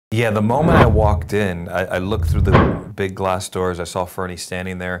Yeah, the moment I walked in, I looked through the big glass doors. I saw Fernie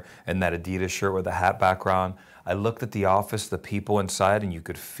standing there in that Adidas shirt with a hat background. I looked at the office, the people inside, and you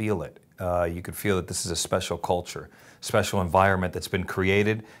could feel it. You could feel that this is a special culture, special environment that's been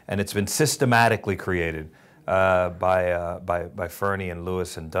created, and it's been systematically created by Fernie and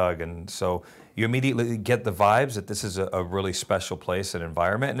Louis and Doug. And so you immediately get the vibes that this is a really special place and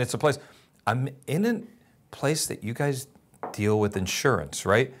environment, and it's a place. I'm in a place that you guys deal with insurance,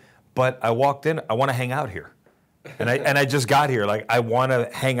 right? But I walked in, I want to hang out here. And I just got here, like I want to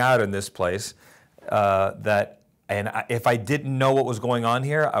hang out in this place if I didn't know what was going on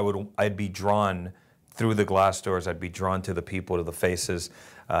here, I'd be drawn through the glass doors, I'd be drawn to the people, to the faces.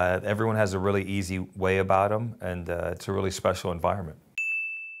 Everyone has a really easy way about them, and it's a really special environment.